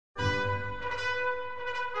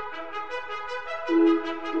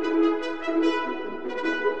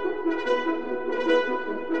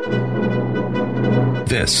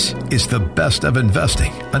This is the best of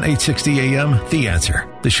investing on 860 AM The Answer,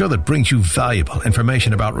 the show that brings you valuable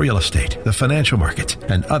information about real estate, the financial markets,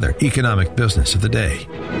 and other economic business of the day.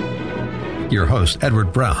 Your host,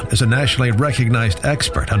 Edward Brown, is a nationally recognized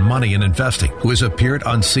expert on money and investing who has appeared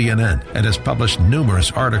on CNN and has published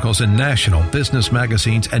numerous articles in national business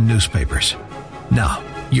magazines and newspapers. Now,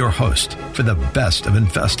 your host for the best of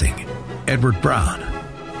investing, Edward Brown.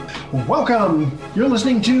 Welcome. You're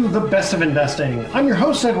listening to The Best of Investing. I'm your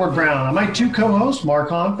host, Edward Brown. And my two co-hosts, Mark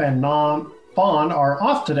Hanf and Nam Fawn, are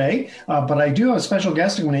off today, but I do have a special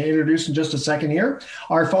guest I'm going to introduce in just a second here.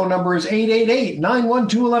 Our phone number is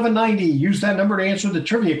 888-912-1190. Use that number to answer the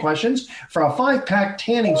trivia questions for a 5-pack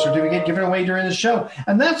tanning certificate given away during the show.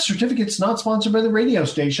 And that certificate's not sponsored by the radio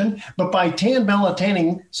station, but by Tan Bella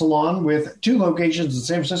Tanning Salon with 2 locations in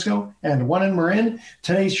San Francisco and 1 in Marin.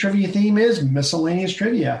 Today's trivia theme is miscellaneous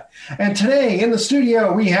trivia. And today in the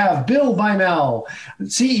studio, we have Bill Bymel,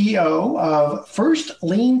 CEO of First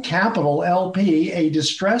Lien Capital LP, a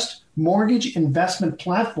distressed mortgage investment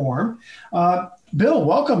platform. Bill,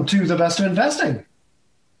 welcome to The Best of Investing.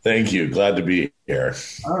 Thank you. Glad to be here.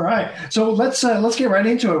 All right. So let's get right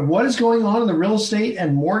into it. What is going on in the real estate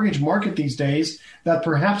and mortgage market these days that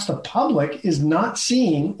perhaps the public is not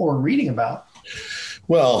seeing or reading about?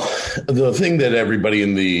 Well, the thing that everybody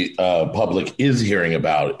in the public is hearing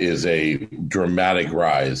about is a dramatic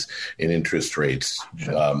rise in interest rates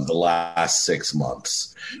the last 6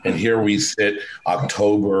 months. And here we sit,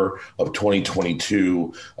 October of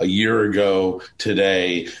 2022, a year ago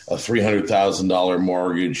today, a $300,000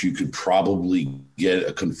 mortgage, you could probably get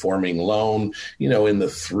a conforming loan, in the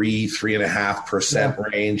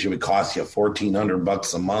 3.5% range. It would cost you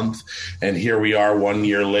 $1,400 a month. And here we are 1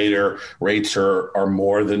 year later, rates are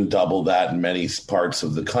more than double that in many parts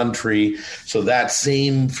of the country. So that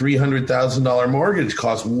same $300,000 mortgage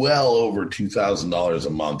costs well over $2,000 a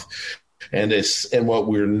month. And what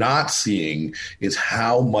we're not seeing is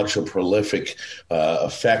how much a prolific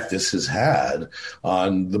effect this has had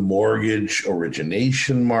on the mortgage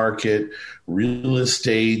origination market, real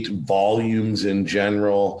estate volumes in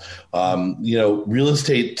general. Real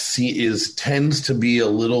estate tends to be a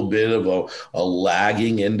little bit of a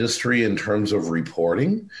lagging industry in terms of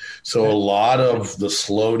reporting. So a lot of the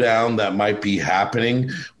slowdown that might be happening,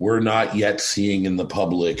 we're not yet seeing in the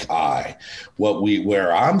public eye.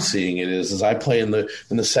 Where I'm seeing it is I play in the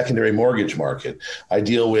secondary mortgage market. I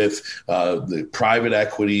deal with the private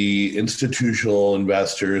equity, institutional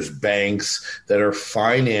investors, banks that are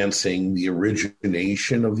financing the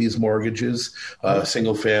origination of these mortgages,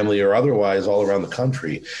 single family or otherwise, all around the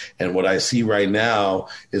country. And what I see right now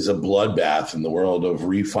is a bloodbath in the world of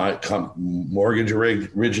mortgage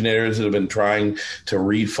originators that have been trying to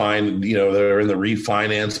they're in the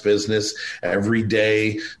refinance business. Every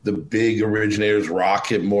day, the big originators,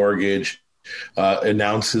 Rocket Mortgage,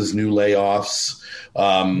 announces new layoffs.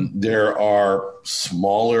 There are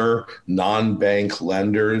smaller non-bank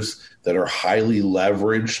lenders that are highly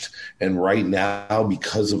leveraged, and right now,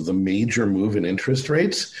 because of the major move in interest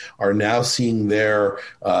rates, are now seeing their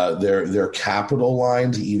capital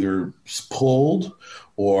lines either pulled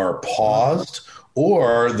or paused,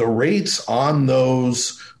 or the rates on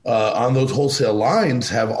those wholesale lines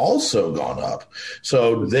have also gone up.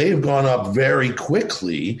 So they've gone up very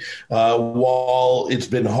quickly, while it's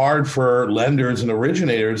been hard for lenders and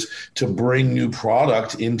originators to bring new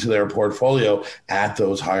product into their portfolio at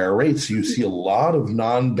those higher rates. You see a lot of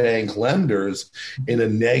non-bank lenders in a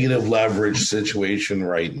negative leverage situation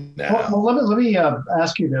right now. Well, let me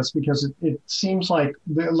ask you this, because it seems like,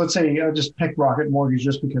 let's say, just pick Rocket Mortgage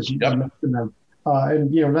just because you mentioned them.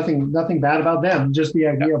 And nothing bad about them, just the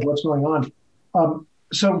idea of what's going on.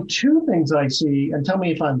 So 2 things I see, and tell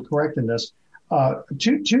me if I'm correct in this.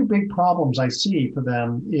 Two big problems I see for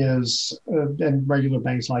them is, and regular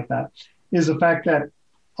banks like that, is the fact that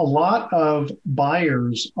a lot of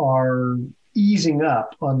buyers are easing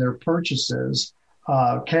up on their purchases,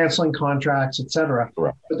 canceling contracts, et cetera.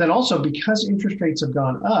 Right. But then also, because interest rates have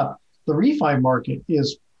gone up, the refi market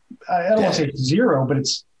is, I don't want to say it's zero, but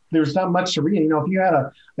there's not much to read.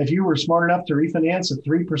 If you were smart enough to refinance at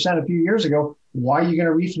 3% a few years ago, why are you going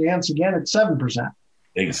to refinance again at 7%?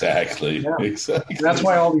 Exactly. Yeah. Exactly. That's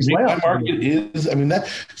why all these layoffs. Market is.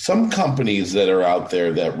 Some companies that are out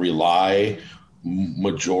there that rely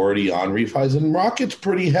majority on refis, and Rocket's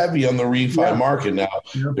pretty heavy on the refi market now.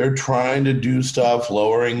 They're trying to do stuff,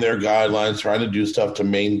 lowering their guidelines, trying to do stuff to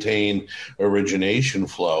maintain origination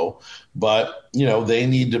flow. But, they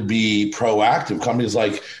need to be proactive. Companies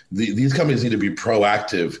like these companies need to be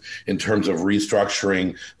proactive in terms of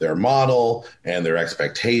restructuring their model and their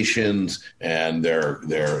expectations and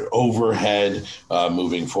their overhead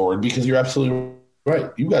moving forward, because you're absolutely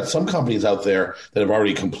right. You've got some companies out there that have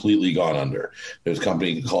already completely gone under. There's a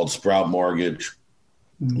company called Sprout Mortgage.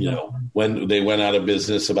 When they went out of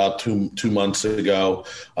business about two months ago,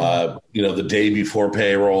 the day before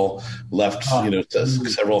payroll, left,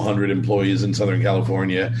 several hundred employees in Southern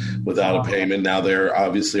California without a payment. Now there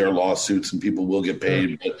obviously are lawsuits and people will get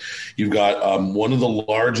paid. But you've got one of the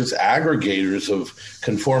largest aggregators of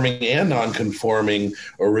conforming and non-conforming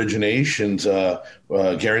originations,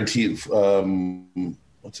 guaranteed.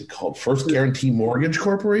 What's it called? First Guarantee Mortgage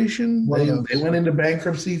Corporation. They went into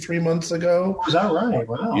bankruptcy 3 months ago. Is that right?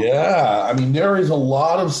 Wow. Yeah. I mean, there is a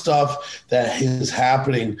lot of stuff that is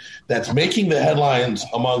happening that's making the headlines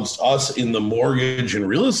amongst us in the mortgage and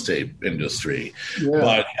real estate industry,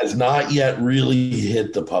 but has not yet really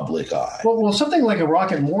hit the public eye. Well, something like a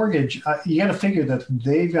Rocket Mortgage, you got to figure that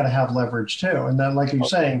they've got to have leverage too. And then, like you're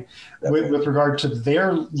saying, with regard to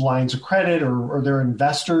their lines of credit or their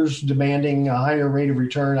investors demanding a higher rate of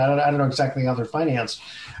return. I don't know exactly how they're financed,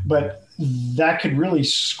 but that could really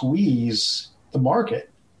squeeze the market.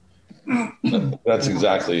 That's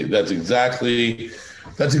exactly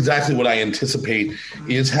what I anticipate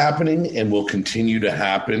is happening and will continue to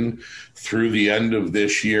happen through the end of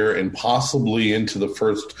this year and possibly into the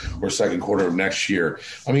first or second quarter of next year.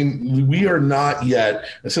 I mean, we are not yet,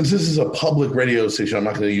 since this is a public radio station, I'm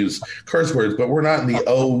not going to use curse words, but we're not in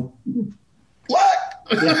the what?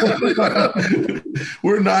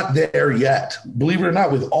 We're not there yet. Believe it or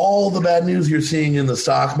not, with all the bad news you're seeing in the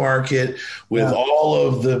stock market, with all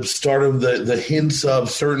of the start of the hints of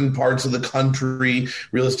certain parts of the country,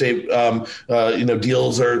 real estate, deal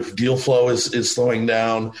flow is slowing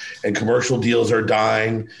down and commercial deals are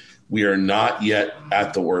dying. We are not yet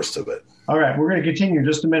at the worst of it. All right, we're going to continue in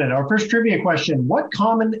just a minute. Our first trivia question: what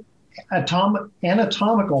common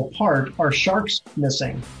anatomical part are sharks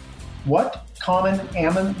missing? What common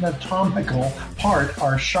anatomical part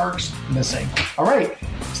are sharks missing? All right,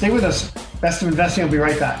 stay with us. Best of Investing. I'll be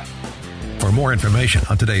right back. For more information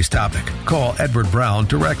on today's topic, call Edward Brown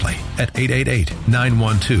directly at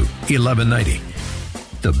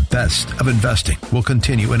 888-912-1190. The Best of Investing will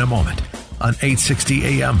continue in a moment on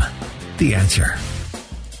 860 AM. The Answer.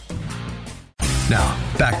 Now,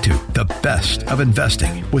 back to The Best of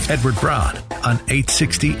Investing with Edward Brown on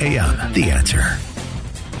 860 AM. The Answer.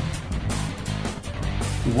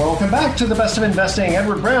 Welcome back to The Best of Investing.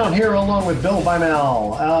 Edward Brown here along with Bill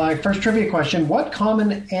Bymel. First trivia question: what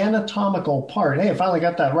common anatomical part, I finally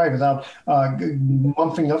got that right without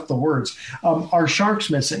muffing up the words, are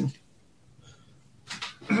sharks missing?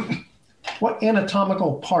 What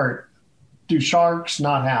anatomical part do sharks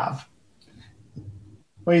not have?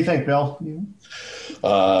 What do you think, Bill?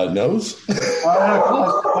 Nose?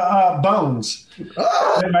 Bones.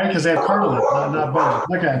 Right? Because they have cartilage, not bones.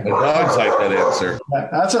 Okay. The dogs like that answer.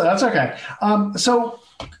 That's okay.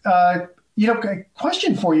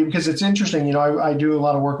 Question for you, because it's interesting. I do a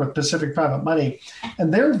lot of work with Pacific Private Money,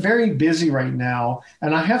 and they're very busy right now.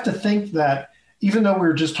 And I have to think that even though we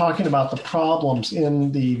were just talking about the problems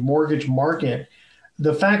in the mortgage market,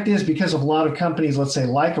 the fact is, because of a lot of companies, let's say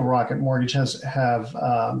like a Rocket Mortgage, have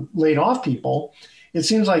laid off people, it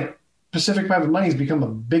seems like Pacific Private Money has become a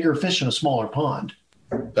bigger fish in a smaller pond.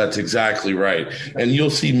 That's exactly right. And you'll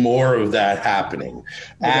see more of that happening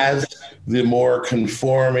as the more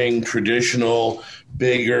conforming, traditional,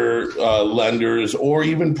 bigger lenders, or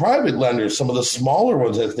even private lenders, some of the smaller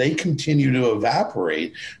ones, as they continue to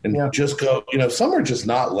evaporate and just go, some are just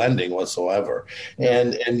not lending whatsoever.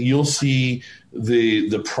 And you'll see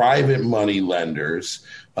the private money lenders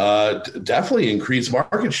definitely increase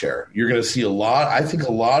market share. You're going to see a lot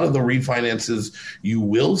of the refinances you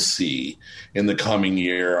will see in the coming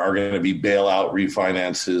year are going to be bailout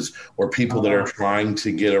refinances or people that are trying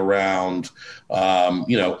to get around,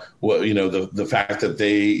 the fact that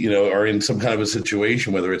they, are in some kind of a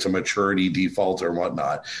situation, whether it's a maturity default or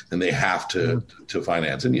whatnot, then they have to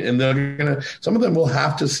finance. And they're some of them will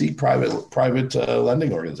have to seek private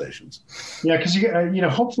lending organizations. Yeah. Cause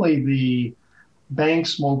hopefully the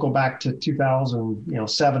banks won't go back to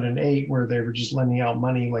 2007 and 8 where they were just lending out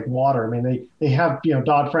money like water. I mean, they have,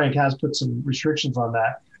 Dodd-Frank has put some restrictions on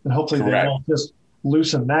that, and hopefully they don't just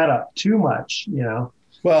loosen that up too much,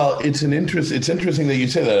 Well, it's interesting that you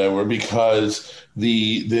say that, Edward, because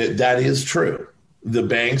that is true. the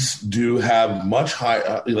banks do have much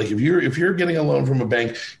high. Like if you're getting a loan from a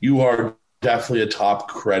bank, you are definitely a top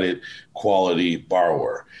credit quality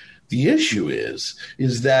borrower. The issue is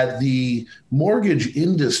that the mortgage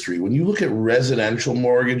industry, when you look at residential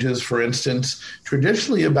mortgages, for instance,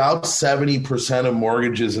 traditionally about 70% of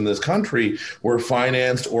mortgages in this country were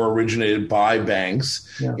financed or originated by banks.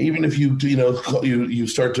 Yeah. Even if you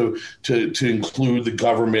start to include the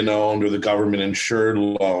government owned or the government insured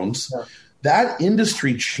loans. Yeah. That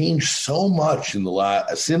industry changed so much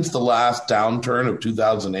since the last downturn of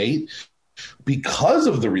 2008 because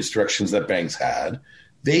of the restrictions that banks had.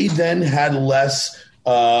 They then had less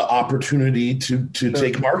opportunity to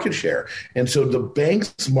take market share. And so the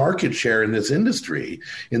bank's market share in this industry,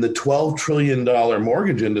 in the $12 trillion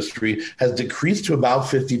mortgage industry, has decreased to about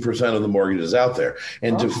 50% of the mortgages out there.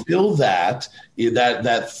 And to fill that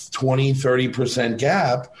 20-30%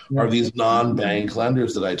 gap are these non-bank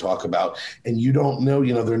lenders that I talk about. And you don't know,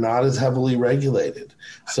 they're not as heavily regulated.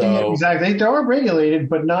 So exactly. They are regulated,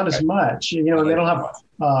 but not as much. They don't have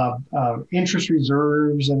interest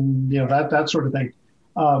reserves and that sort of thing.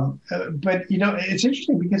 But it's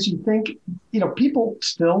interesting because you think people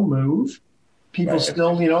still move. People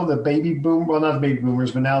still, the baby boom, well, not the baby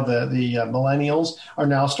boomers, but now the millennials are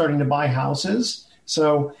now starting to buy houses.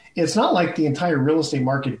 So it's not like the entire real estate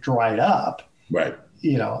market dried up. Right.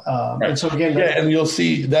 Right. And so again, and you'll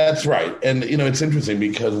see that's right. And it's interesting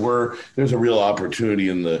because there's a real opportunity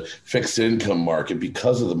in the fixed income market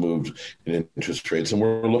because of the move in interest rates, and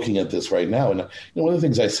we're looking at this right now. And one of the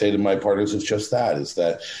things I say to my partners is just that: is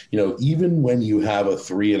that even when you have a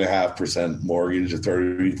 3.5% mortgage, a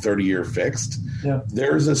 30-year fixed,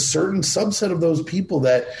 there's a certain subset of those people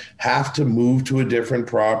that have to move to a different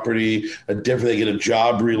property, they get a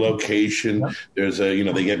job relocation. There's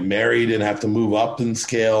they get married and have to move up in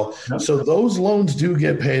scale. So those loans do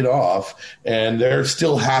get paid off, and there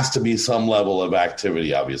still has to be some level of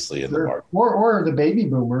activity, obviously, in the market. Or the baby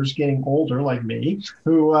boomers getting older like me,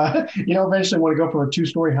 who eventually want to go from a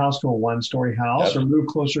 2-story house to a 1-story house, or move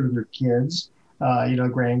closer to their kids,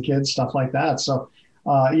 grandkids, stuff like that. So,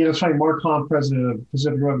 it's funny. Mark Hahn, president of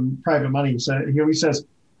Pacific Private Money, he always says,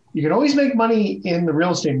 you can always make money in the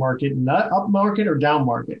real estate market, not up market or down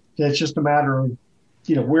market. It's just a matter of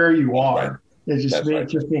where you are. Right. It's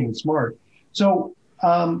just being smart. So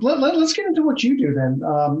let's get into what you do then,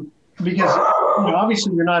 because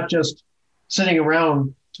obviously you're not just sitting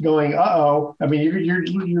around going, uh-oh. I mean,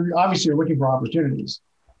 you're obviously looking for opportunities.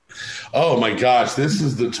 Oh my gosh, this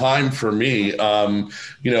is the time for me.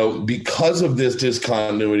 Because of this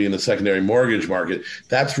discontinuity in the secondary mortgage market,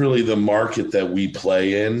 that's really the market that we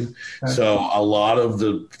play in. Okay. So a lot of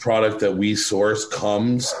the product that we source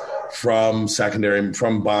comes from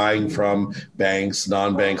buying from banks,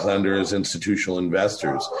 non-bank lenders, institutional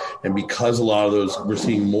investors. And because a lot of those, we're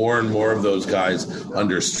seeing more and more of those guys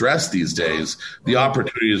under stress these days, the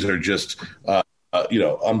opportunities are just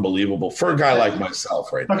unbelievable for a guy like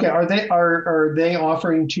myself right now. Okay, are they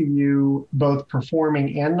offering to you both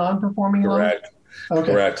performing and non-performing loans? Correct.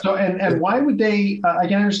 Okay. Correct. So and why would they? I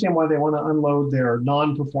can understand why they want to unload their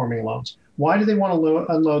non-performing loans. Why do they want to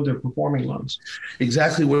unload their performing loans?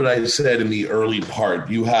 Exactly what I said in the early part.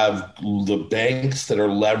 You have the banks that are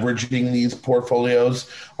leveraging these portfolios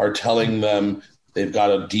are telling them they've got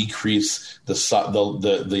to decrease the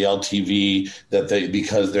LTV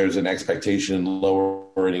because there's an expectation in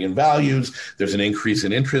lowering in values. There's an increase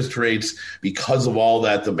in interest rates. Because of all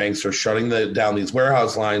that, the banks are shutting down these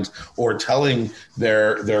warehouse lines or telling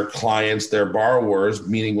their clients, their borrowers,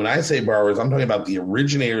 meaning when I say borrowers, I'm talking about the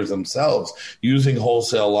originators themselves, using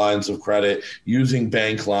wholesale lines of credit, using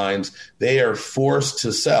bank lines. They are forced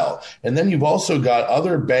to sell. And then you've also got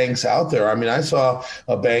other banks out there. I mean, I saw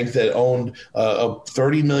a bank that owned a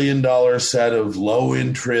 $30 million set of low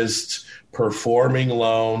interest performing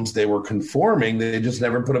loans. They were conforming. They just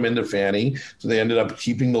never put them into Fannie. So they ended up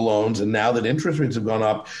keeping the loans. And now that interest rates have gone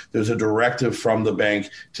up, there's a directive from the bank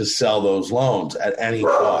to sell those loans at any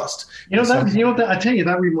cost. I tell you,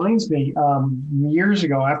 that reminds me, years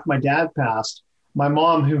ago after my dad passed, my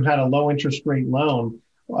mom, who had a low interest rate loan,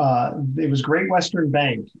 it was Great Western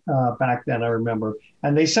Bank back then, I remember.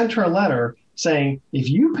 And they sent her a letter saying, if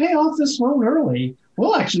you pay off this loan early,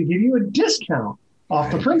 we'll actually give you a discount off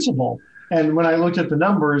the principal. And when I looked at the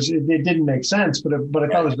numbers, it didn't make sense. But I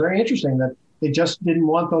thought it was very interesting that they just didn't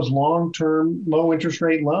want those long-term, low-interest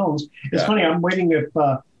rate loans. It's funny. I'm waiting if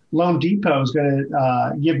Loan Depot is going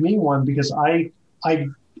to give me one because I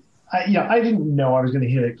didn't know I was going to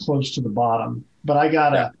hit it close to the bottom. But I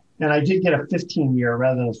got and I did get a 15-year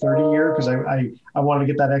rather than a 30-year because I wanted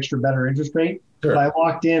to get that extra better interest rate. But I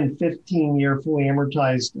locked in 15-year fully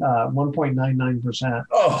amortized 1.99%.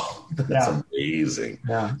 Oh, that's amazing.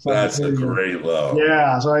 Yeah, so that's a great low.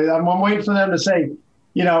 Yeah, so I'm waiting for them to say,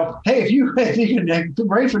 hey, if you can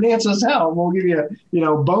refinance us out, we'll give you,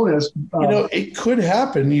 bonus. It could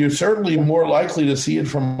happen. You're certainly more likely to see it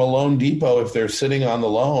from a Loan Depot if they're sitting on the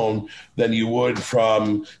loan than you would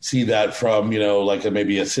see that from, like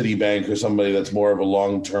maybe a Citibank or somebody that's more of a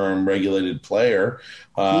long-term regulated player.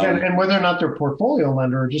 And whether or not they're portfolio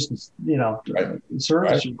lender or just,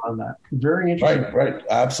 service on that. Very interesting. Right.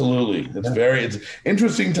 Absolutely. It's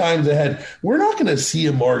interesting times ahead. We're not going to see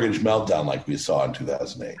a mortgage meltdown like we saw in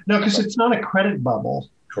 2008. No, because it's not a credit bubble.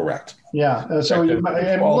 Correct. Yeah. So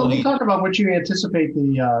let me talk about what you anticipate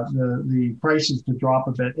the prices to drop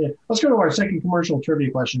a bit. Let's go to our second commercial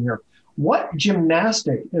trivia question here. What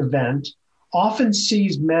gymnastic event often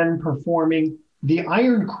sees men performing the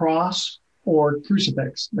Iron Cross or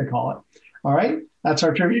crucifix, they call it? All right. That's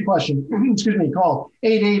our trivia question. Excuse me. Call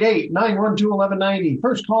 888-912-1190.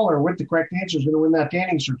 First caller with the correct answer is going to win that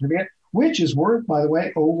tanning certificate, which is worth, by the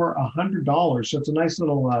way, over $100. So it's a nice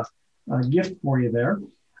little gift for you there.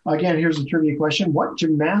 Again, here's the trivia question. What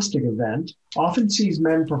gymnastic event often sees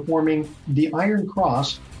men performing the Iron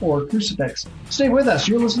Cross or crucifix? Stay with us.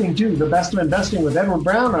 You're listening to The Best of Investing with Edward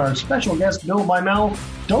Brown, our special guest, Bill Bymel.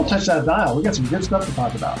 Don't touch that dial. We got some good stuff to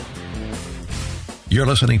talk about. You're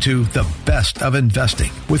listening to The Best of Investing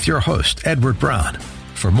with your host, Edward Brown.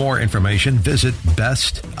 For more information, visit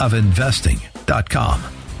bestofinvesting.com.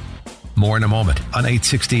 More in a moment on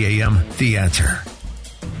 860 AM, The Answer.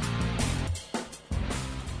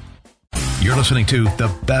 You're listening to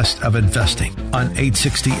The Best of Investing on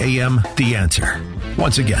 860 AM, The Answer.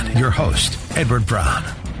 Once again, your host, Edward Brown.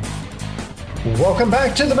 Welcome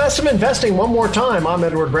back to The Best of Investing. One more time, I'm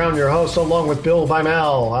Edward Brown, your host, along with Bill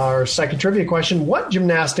Bymel. Our second trivia question, what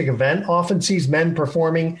gymnastic event often sees men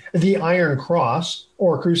performing the Iron Cross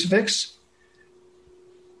or crucifix?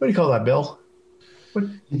 What do you call that, Bill?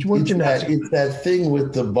 It's that thing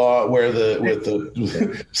with the bar with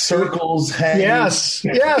the circles hanging. Yes.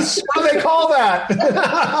 What do they call that?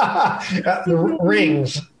 The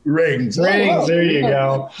rings. Rings. There you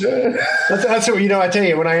go. That's what, I tell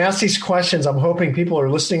you, when I ask these questions, I'm hoping people are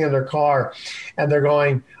listening in their car and they're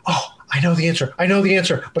going, oh, I know the answer,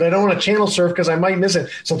 but I don't want to channel surf because I might miss it.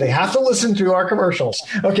 So they have to listen to our commercials.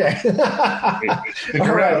 Okay.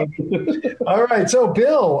 All right. So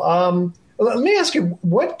Bill, let me ask you,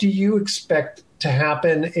 what do you expect to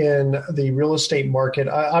happen in the real estate market?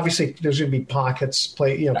 Obviously, there's going to be pockets.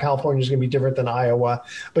 California is going to be different than Iowa.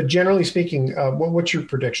 But generally speaking, what's your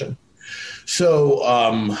prediction? So,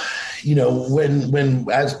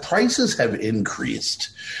 when as prices have increased,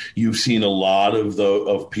 you've seen a lot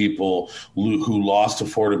of people who lost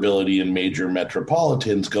affordability in major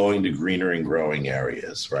metropolitans going to greener and growing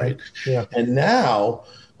areas, right? Yeah. And now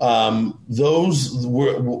those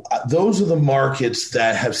are the markets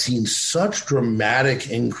that have seen such dramatic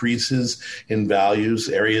increases in values.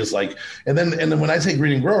 Areas like, and then when I say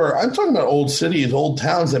green and grower, I'm talking about old cities, old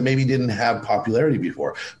towns that maybe didn't have popularity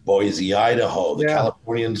before. Boise, Idaho. The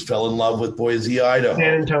Californians fell in love with Boise, Idaho.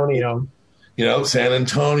 San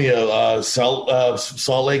Antonio,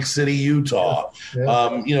 Salt Lake City, Utah.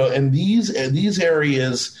 And these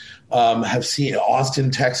areas have seen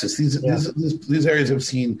Austin, Texas. These areas have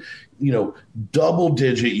seen,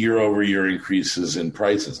 double-digit year-over-year increases in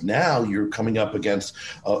prices. Now you're coming up against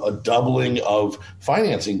a doubling of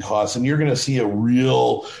financing costs, and you're going to see a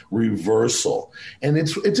real reversal. And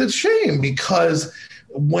it's a shame because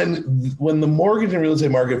when the mortgage and real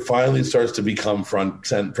estate market finally starts to become front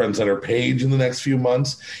center page in the next few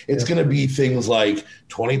months, it's going to be things like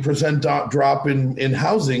 20% drop in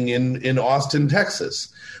housing in Austin, Texas.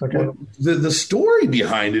 Okay. Well, the story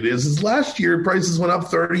behind it is last year prices went up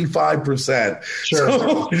 35%. Sure.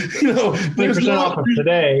 So, 30% off of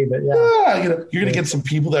today, but you're going to get some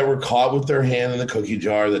people that were caught with their hand in the cookie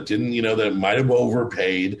jar that didn't, that might have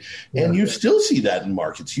overpaid. And you still see that in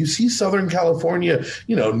markets. You see Southern California,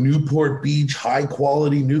 Newport Beach, high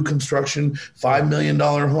quality, new construction, $5 million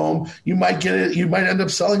home. You might get it. You might end up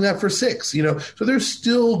selling that for $6 million, so there's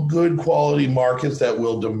still good quality markets that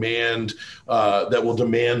will demand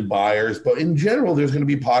buyers. But in general, there's going to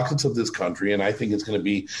be pockets of this country, and I think it's going to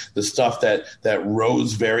be the stuff that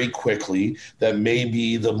rose very quickly, that may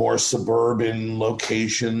be the more suburban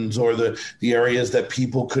locations or the areas that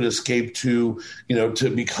people could escape to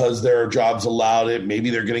because their jobs allowed it. Maybe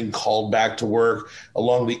they're getting called back to work.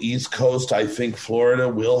 along the East Coast, I think Florida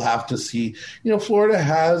will have to see, Florida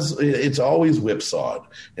it's always whipsawed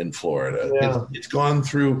in Florida. Yeah. It's gone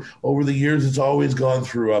through, over the years, it's always gone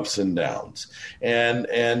through ups and downs.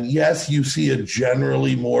 And yes, you see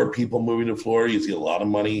generally more people moving to Florida. You see a lot of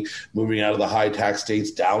money moving out of the high tax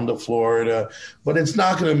states down to Florida, but it's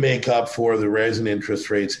not going to make up for the rise in interest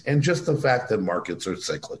rates and just the fact that markets are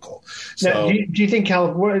cyclical. So, now, do you think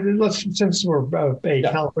since we're a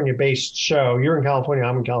California-based show, you're in California,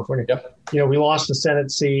 I'm in California. Yep. We lost the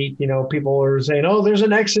Senate seat. People are saying, "Oh, there's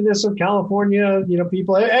an exodus of California."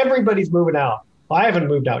 Everybody's moving out. I haven't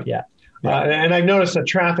moved out yet. And I've noticed that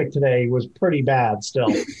traffic today was pretty bad still.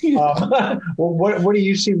 What do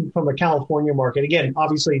you see from the California market? Again,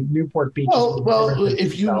 obviously Newport Beach. Well,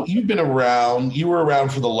 if you've been around, you were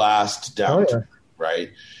around for the last downturn,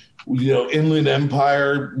 right? Inland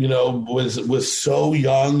Empire, was so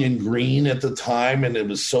young and green at the time, and it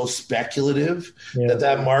was so speculative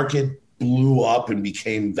that market blew up and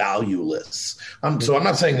became valueless. So I'm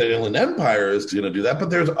not saying that Inland Empire is going to do that,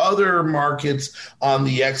 but there's other markets on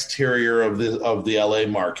the exterior of the LA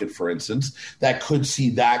market, for instance, that could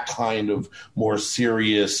see that kind of more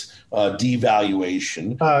serious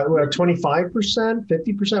devaluation. 25%,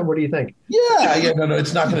 50%. What do you think? Yeah. No,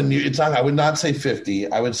 it's not going to. It's not. I would not say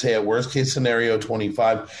 50. I would say at worst case scenario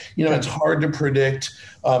 25. It's hard to predict.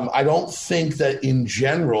 I don't think that in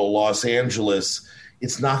general Los Angeles,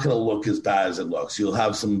 it's not going to look as bad as it looks. You'll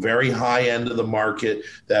have some very high end of the market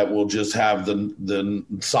that will just have the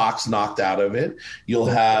socks knocked out of it. You'll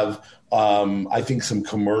have, I think,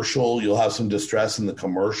 you'll have some distress in the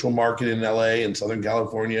commercial market in LA and Southern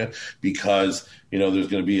California because, there's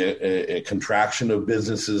going to be a contraction of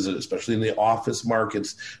businesses, especially in the office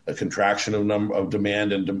markets, a contraction of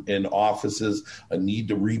demand in offices, a need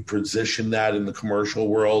to reposition that in the commercial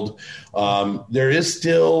world. There is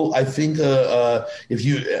still, I think, if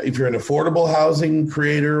you're an affordable housing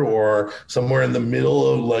creator or somewhere in the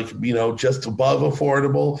middle of just above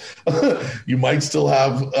affordable, you might still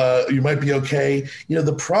have, you might be okay.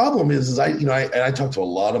 The problem is I talk to a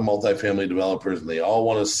lot of multifamily developers and they all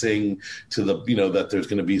want to sing to the, that there's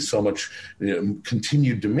going to be so much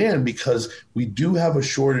continued demand because we do have a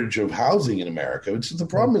shortage of housing in America. The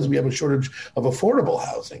problem is we have a shortage of affordable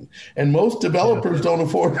housing, and most developers don't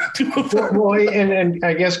afford to afford. Well, and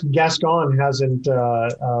I guess Gascon hasn't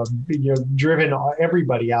driven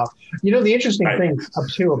everybody out. The interesting thing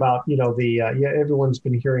too about everyone's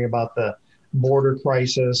been hearing about the border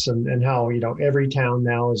crisis and how every town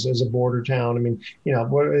now is a border town. I mean,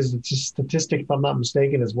 what is the statistic, if I'm not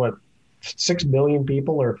mistaken, is 6 million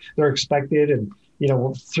people they're expected, and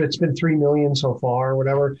it's been 3 million so far or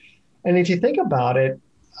whatever. And if you think about it,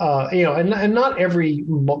 and not every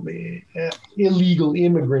illegal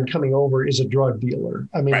immigrant coming over is a drug dealer.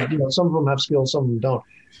 I mean, some of them have skills, some of them don't,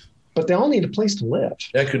 but they all need a place to live.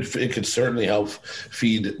 It could certainly help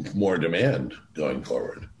feed more demand going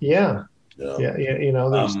forward. Yeah.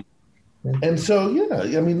 And so,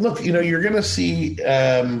 look, you're going to see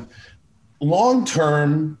long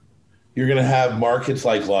term. You're going to have markets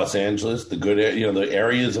like Los Angeles, the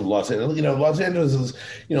areas of Los Angeles. Los Angeles is,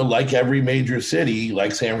 like every major city,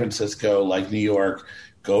 like San Francisco, like New York,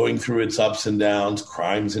 going through its ups and downs,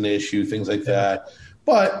 crime's an issue, things like that.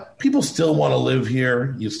 But people still want to live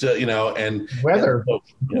here. You still, and weather.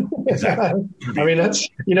 Exactly. I mean, that's,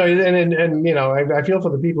 I feel for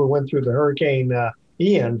the people who went through the Hurricane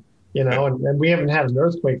Ian. And we haven't had an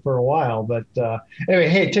earthquake for a while. But anyway,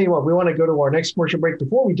 hey, tell you what, we want to go to our next commercial break.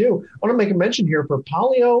 Before we do, I want to make a mention here for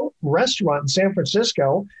Palio Restaurant in San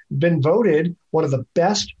Francisco, been voted one of the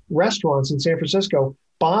best restaurants in San Francisco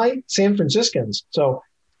by San Franciscans. So,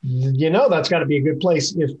 that's got to be a good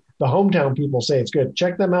place if the hometown people say it's good.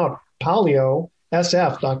 Check them out,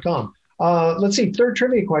 paliosf.com. Let's see. Third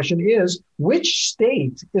trivia question is, which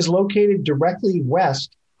state is located directly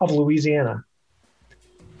west of Louisiana?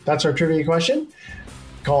 That's our trivia question.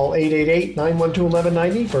 Call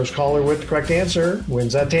 888-912-1190. First caller with the correct answer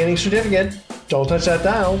wins that tanning certificate. Don't touch that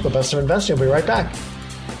dial. The Best of Investing. We'll be right back.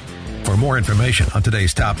 For more information on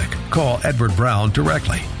today's topic, call Edward Brown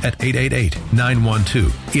directly at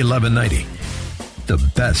 888-912-1190. The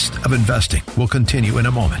Best of Investing will continue in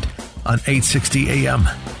a moment on 860 AM.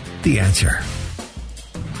 The Answer.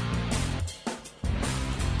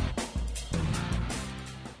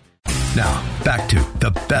 Now, back to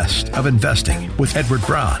The Best of Investing with Edward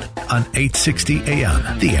Brown on 860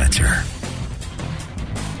 AM. The Answer.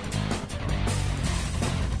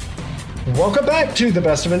 Welcome back to The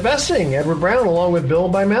Best of Investing. Edward Brown along with Bill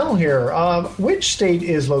Bymel here. Which state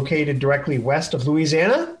is located directly west of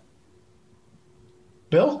Louisiana?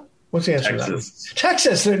 Bill? What's the answer Texas. to that?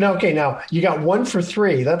 Texas. No, okay, now you got 1 for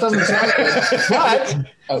 3. That doesn't sound good.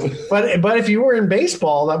 But if you were in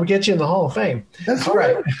baseball, that would get you in the Hall of Fame. That's all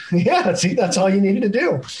right. Yeah, see, that's all you needed to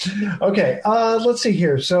do. Okay, let's see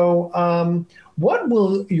here. So what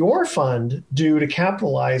will your fund do to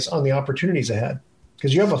capitalize on the opportunities ahead?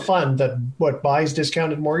 Because you have a fund that, buys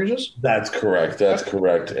discounted mortgages? That's correct.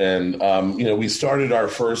 And, we started our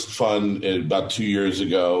first fund about 2 years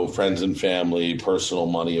ago, friends and family, personal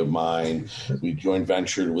money of mine. We joint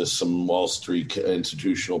ventured with some Wall Street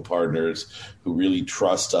institutional partners who really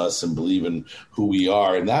trust us and believe in who we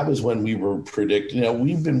are. And that was when we were predicting,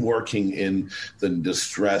 we've been working in the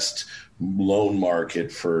distressed loan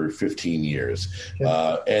market for 15 years.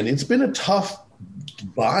 And it's been tough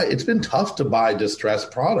to buy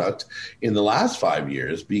distressed product in the last 5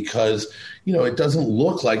 years because, it doesn't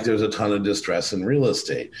look like there's a ton of distress in real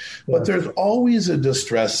estate. But there's always a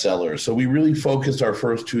distressed seller. So we really focused our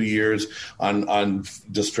first 2 years on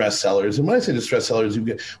distressed sellers. And when I say distressed sellers,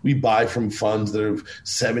 we buy from funds that are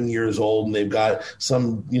 7 years old and they've got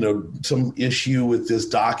some issue with this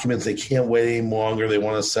documents. They can't wait any longer. They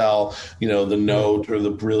want to sell, the note or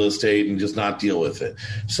the real estate and just not deal with it.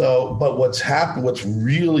 So, but what's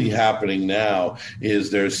really happening now is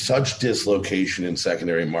there's such dislocation in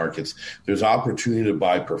secondary markets. There's opportunity to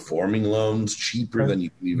buy performing loans cheaper than you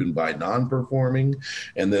can even buy non-performing.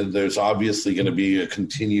 And then there's obviously going to be there's going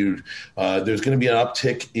to be an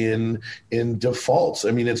uptick in defaults.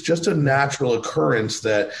 I mean, it's just a natural occurrence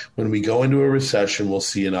that when we go into a recession, we'll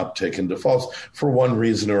see an uptick in defaults for one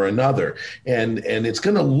reason or another. And it's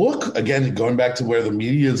going to look, again, going back to where the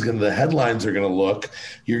media is the headlines are going to look,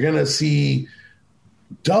 you're going to see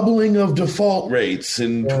doubling of default rates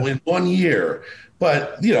in 1 year.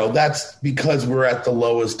 But, that's because we're at the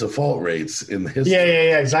lowest default rates in the history.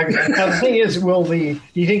 Yeah, exactly. Now, the thing is, do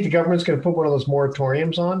you think the government's going to put one of those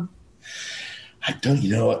moratoriums on? I don't,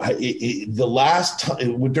 the last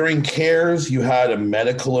time, during CARES, you had a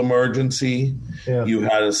medical emergency. Yeah. You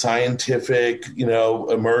had a scientific,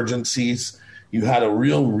 emergencies. You had a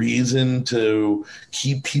real reason to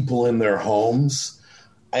keep people in their homes.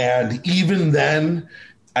 And even then,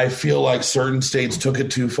 I feel like certain states took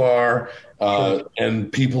it too far.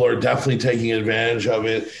 And people are definitely taking advantage of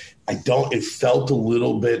it. It felt a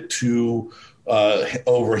little bit too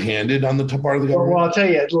overhanded on the part of the government. Well, I'll tell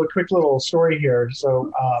you a quick little story here.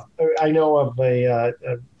 So I know of a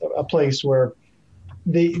place where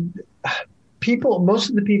most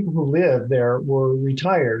of the people who lived there were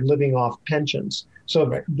retired, living off pensions.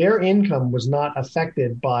 So their income was not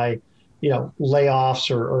affected by layoffs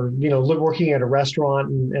or working at a restaurant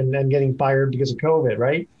and getting fired because of COVID,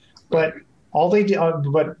 right? But all they did,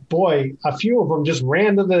 but boy, a few of them just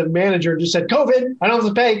ran to the manager and just said, COVID, I don't have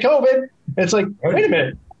to pay COVID. It's like, wait a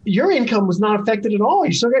minute, your income was not affected at all.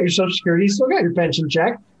 You still got your Social Security, you still got your pension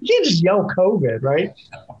check. You can't just yell COVID, right?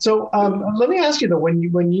 So let me ask you though,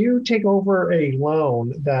 when you take over a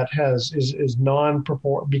loan that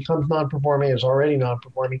becomes non-performing, is already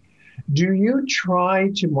non-performing, do you try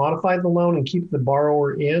to modify the loan and keep the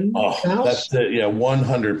borrower in the house? That's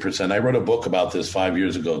 100%. I wrote a book about this 5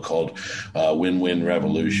 years ago called Win-Win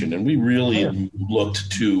Revolution. And we really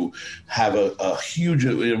looked to have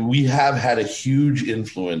we have had a huge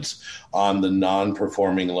influence on the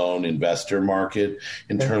non-performing loan investor market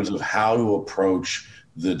in terms of how to approach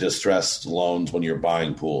the distressed loans when you're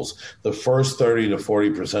buying pools. The first 30 to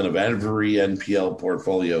 40% of every NPL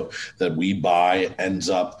portfolio that we buy ends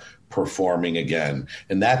up performing again.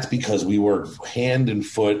 And that's because we work hand and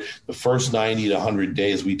foot. The first 90 to 100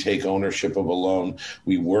 days, we take ownership of a loan.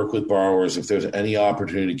 We work with borrowers if there's any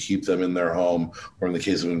opportunity to keep them in their home, or in the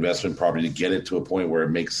case of investment property, to get it to a point where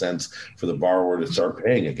it makes sense for the borrower to start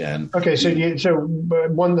paying again. Okay,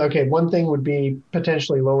 one thing would be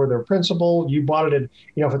potentially lower their principal. You bought it at,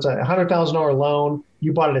 if it's a $100,000 loan,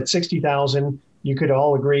 you bought it at $60,000. You could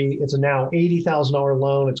all agree it's a now $80,000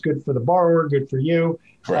 loan. It's good for the borrower, good for you.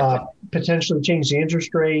 Potentially change the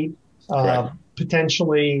interest rate.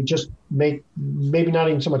 Potentially just maybe not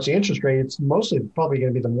even so much the interest rate. It's mostly probably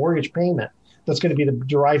going to be the mortgage payment that's going to be the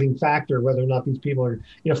driving factor, whether or not these people are,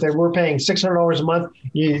 if they were paying $600 a month,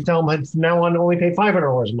 you tell them from now on to only pay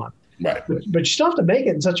 $500 a month. Right. But you still have to make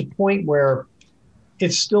it in such a point where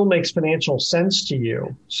it still makes financial sense to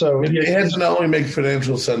you. So it has to not only make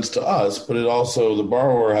financial sense to us, but it also, the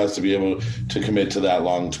borrower has to be able to commit to that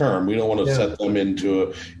long term. We don't want to set them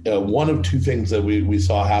into one of two things that we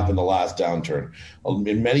saw happen the last downturn.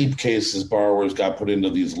 In many cases, borrowers got put into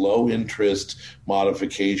these low interest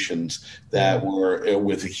modifications that were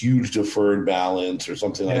with a huge deferred balance or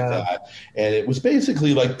something like that. And it was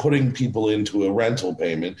basically like putting people into a rental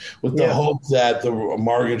payment with the hope that the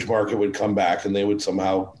mortgage market would come back and they would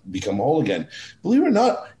somehow become whole again. Believe it or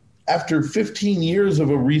not, after 15 years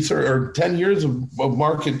of a research or 10 years of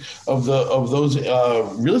market of those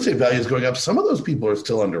real estate values going up, some of those people are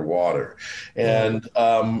still underwater. And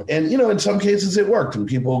in some cases it worked and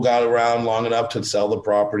people got around long enough to sell the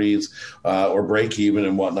properties or break even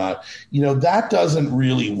and whatnot. That doesn't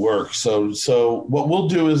really work. So what we'll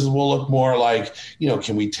do is we'll look more like,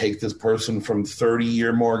 can we take this person from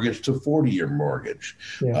 30-year mortgage to 40-year mortgage?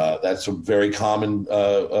 That's a very common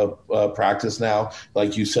practice now.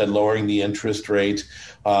 Like you said, lowering the interest rate.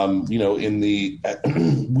 I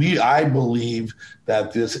believe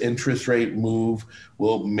that this interest rate move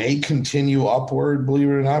may continue upward, believe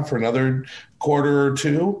it or not, for another quarter or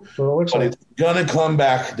two. But it's going to come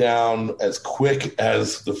back down as quick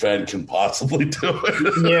as the Fed can possibly do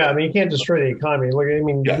it. You can't destroy the economy.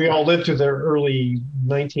 We all lived through the early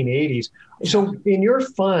 1980s. So in your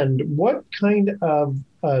fund, what kind of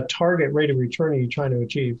target rate of return are you trying to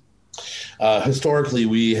achieve?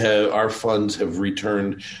 Historically, our funds have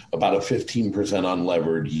returned about a 15%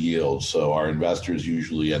 unlevered yield. So our investors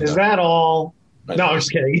usually end up. Is that all? No, I'm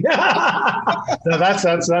just kidding. No,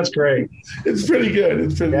 that's great. It's pretty good.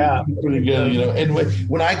 It's pretty good. And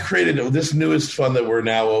when I created this newest fund that we're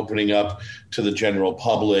now opening up to the general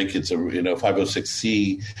public, it's a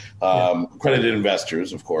 506c accredited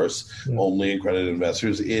investors, of course, only accredited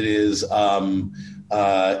investors. It is.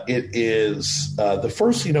 It is the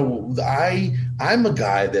first, I'm a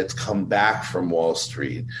guy that's come back from Wall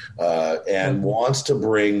Street and wants to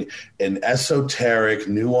bring an esoteric,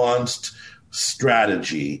 nuanced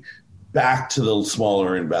strategy back to the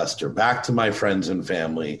smaller investor, back to my friends and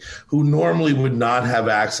family who normally would not have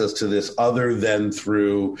access to this other than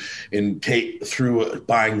through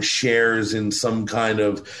buying shares in some kind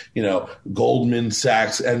of, Goldman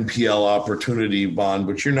Sachs NPL opportunity bond,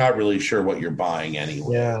 but you're not really sure what you're buying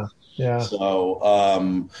anyway. Yeah. So,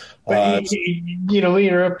 let me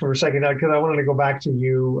interrupt for a second because I wanted to go back to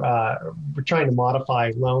you. We're trying to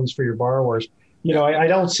modify loans for your borrowers. I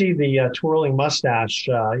don't see the twirling mustache,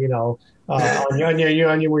 on you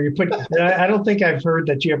where you put. I don't think I've heard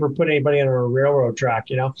that you ever put anybody on a railroad track,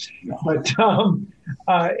 No. But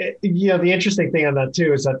the interesting thing on that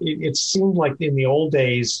too is that it seemed like in the old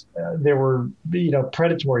days there were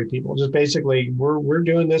predatory people. Just basically, we're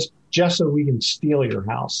doing this just so we can steal your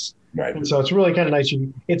house. Right. And so it's really kind of nice.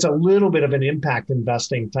 It's a little bit of an impact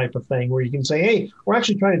investing type of thing where you can say, hey, we're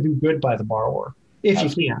actually trying to do good by the borrower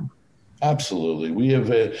if you can. Absolutely. We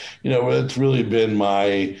have, it's really been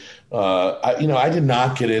my, I did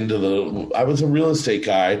not get into I was a real estate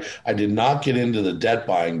guy. I did not get into the debt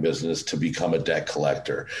buying business to become a debt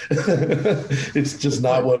collector. It's just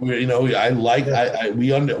not what we had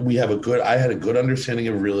a good understanding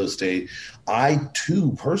of real estate. I,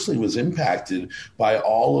 too, personally was impacted by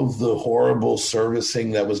all of the horrible servicing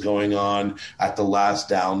that was going on at the last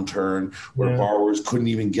downturn where borrowers couldn't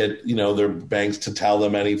even get, their banks to tell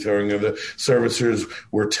them anything, or the servicers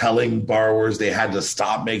were telling borrowers they had to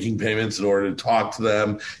stop making payments in order to talk to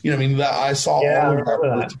them. I saw all of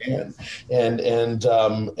that firsthand.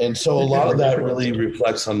 And so a lot of that really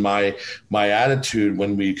reflects on my attitude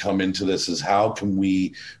when we come into this is how can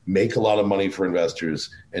we make a lot of money for investors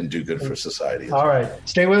and do good for society. All right.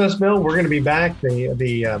 Stay with us, Bill. We're going to be back.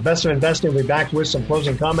 The Best of Investing will be back with some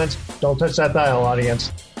closing comments. Don't touch that dial,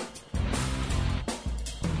 audience.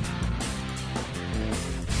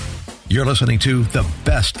 You're listening to The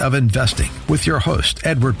Best of Investing with your host,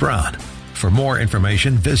 Edward Brown. For more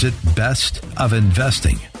information, visit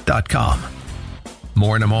bestofinvesting.com.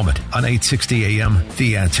 More in a moment on 860 AM,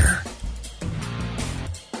 The Answer.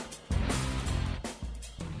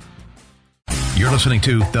 You're listening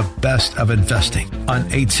to The Best of Investing on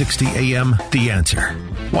 860 AM, The Answer.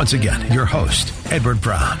 Once again, your host, Edward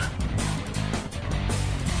Brown.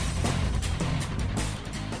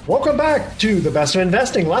 Welcome back to The Best of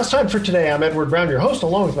Investing. Last time for today, I'm Edward Brown, your host,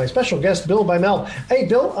 along with my special guest, Bill Bymel. Hey,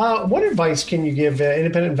 Bill, what advice can you give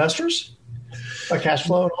independent investors about cash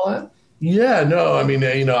flow and all that? Yeah, no, I mean,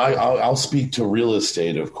 I'll speak to real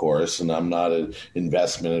estate, of course, and I'm not an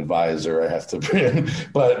investment advisor. I have to,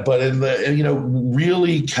 but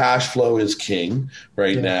really cash flow is king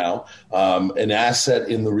right now. An asset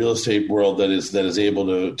in the real estate world that is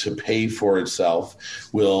able to pay for itself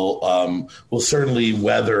will certainly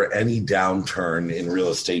weather any downturn in real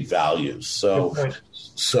estate values.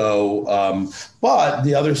 But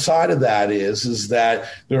the other side of that is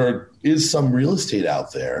that there is some real estate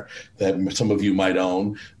out there that some of you might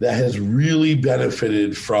own that has really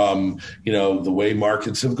benefited from, the way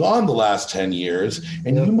markets have gone the last 10 years.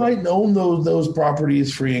 And you might own those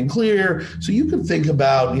properties free and clear. So you can think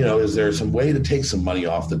about, is there some way to take some money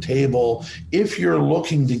off the table if you're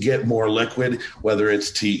looking to get more liquid, whether it's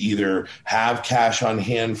to either have cash on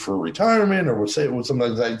hand for retirement or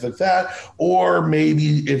something like that, or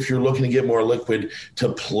maybe if you're looking to get more liquid to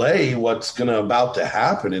play what's about to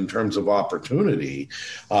happen in terms of opportunity.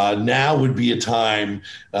 Now would be a time,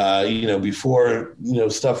 before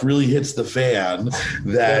stuff really hits the fan,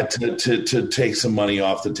 that to take some money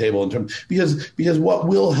off the table because what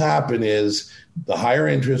will happen is the higher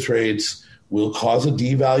interest rates will cause a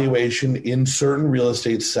devaluation in certain real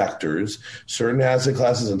estate sectors, certain asset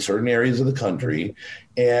classes in certain areas of the country.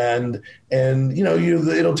 And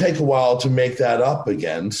it'll take a while to make that up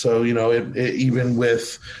again. So, even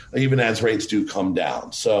as rates do come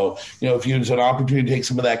down. So, if there's an opportunity to take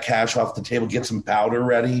some of that cash off the table, get some powder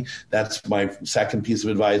ready. That's my second piece of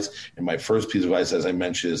advice. And my first piece of advice, as I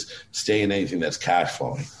mentioned, is stay in anything that's cash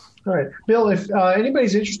flowing. All right. Bill, if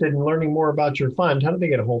anybody's interested in learning more about your fund, how do they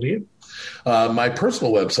get a hold of you? My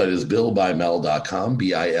personal website is billbymel.com,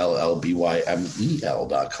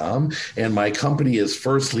 BILLBYMEL.com. And my company is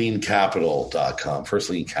firstleancapital.com,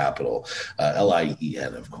 First Lean Capital,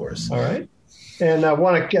 LIEN, of course. All right. And I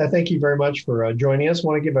want to thank you very much for joining us. I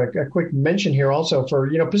want to give a quick mention here also for,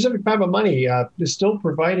 Pacific Private Money is still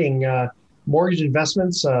providing mortgage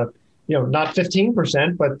investments, not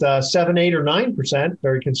 15%, but 7, 8, or 9%,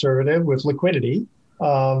 very conservative with liquidity.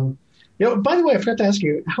 By the way, I forgot to ask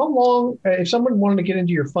you, how long, if someone wanted to get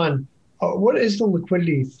into your fund, what is the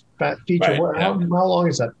liquidity feature? Right. How long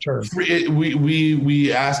is that term?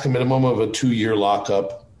 We ask a minimum of a 2-year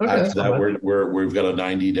lockup. Okay, after that, we've got a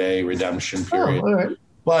 90-day redemption period. All right.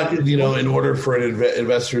 But, in order for an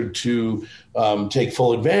investor to take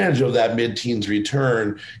full advantage of that mid-teens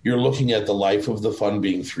return, you're looking at the life of the fund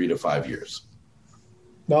being 3 to 5 years.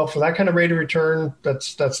 Well, for that kind of rate of return,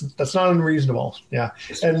 that's not unreasonable. Yeah.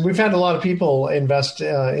 And we've had a lot of people invest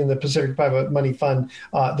in the Pacific Private Money Fund,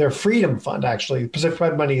 their Freedom Fund, actually. Pacific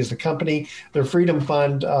Private Money is the company. Their Freedom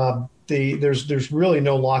Fund, there's really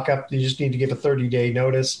no lockup. You just need to give a 30-day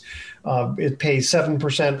notice. It pays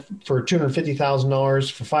 7% for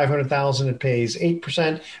 $250,000. For $500,000, it pays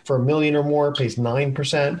 8%. For $1 million or more, it pays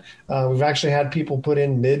 9%. We've actually had people put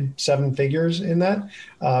in mid 7 figures in that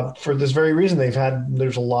for this very reason.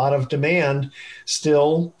 There's a lot of demand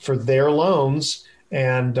still for their loans.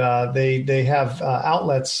 And they have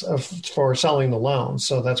outlets for selling the loans,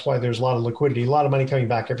 so that's why there's a lot of liquidity, a lot of money coming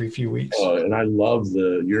back every few weeks. And I love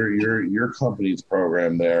your company's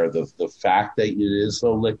program there. The fact that it is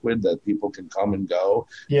so liquid that people can come and go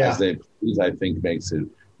as they please, I think makes it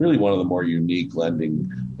really one of the more unique lending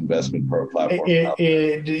investment platforms.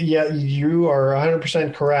 Yeah, you are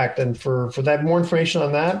 100% correct. And for that more information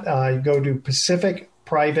on that, go to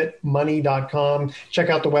PacificPrivateMoney.com. Check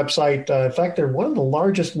out the website. In fact, they're one of the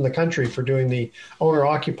largest in the country for doing the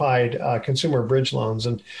owner-occupied consumer bridge loans.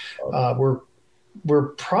 And we're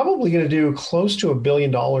probably going to do close to $1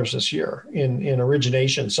 billion this year in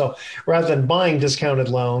origination. So rather than buying discounted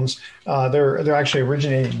loans, they're actually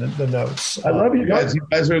originating the notes. I love you guys. You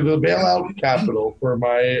guys are the bailout capital for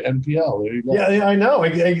my NPL. There you go. Yeah, I know.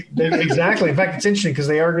 Exactly. In fact, it's interesting because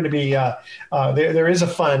they are going to be, there is a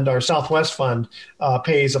fund, our Southwest Fund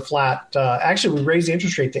pays a flat, actually we raised the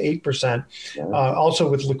interest rate to 8%, also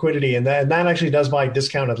with liquidity. And that actually does buy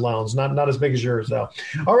discounted loans, not as big as yours though.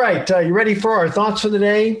 All right. You ready for our thoughts for the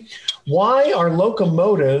day? Why are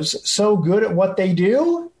locomotives so good at what they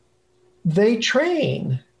do? They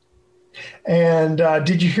train. And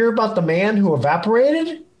did you hear about the man who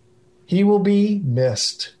evaporated? He will be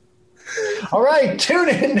missed. All right, tune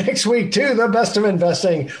in next week to The Best of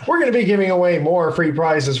Investing. We're going to be giving away more free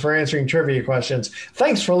prizes for answering trivia questions.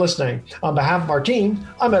 Thanks for listening. On behalf of our team,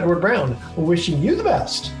 I'm Edward Brown, wishing you the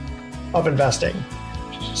best of investing.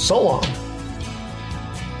 So long.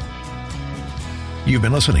 You've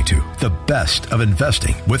been listening to The Best of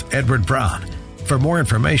Investing with Edward Brown. For more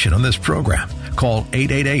information on this program, call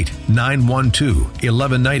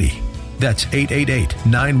 888-912-1190. That's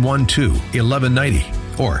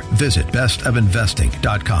 888-912-1190. Or visit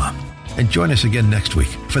bestofinvesting.com. And join us again next week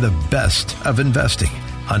for the best of investing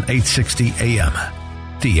on 860 AM.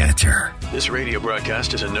 The Answer. This radio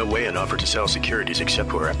broadcast is in no way an offer to sell securities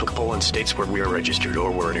except where applicable in states where we are registered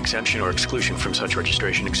or where an exemption or exclusion from such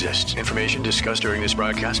registration exists. Information discussed during this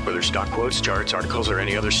broadcast, whether stock quotes, charts, articles, or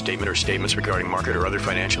any other statement or statements regarding market or other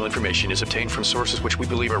financial information is obtained from sources which we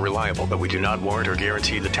believe are reliable, but we do not warrant or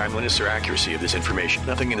guarantee the timeliness or accuracy of this information.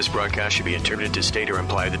 Nothing in this broadcast should be interpreted to state or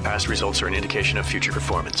imply that past results are an indication of future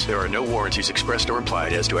performance. There are no warranties expressed or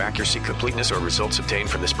implied as to accuracy, completeness, or results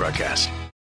obtained from this broadcast.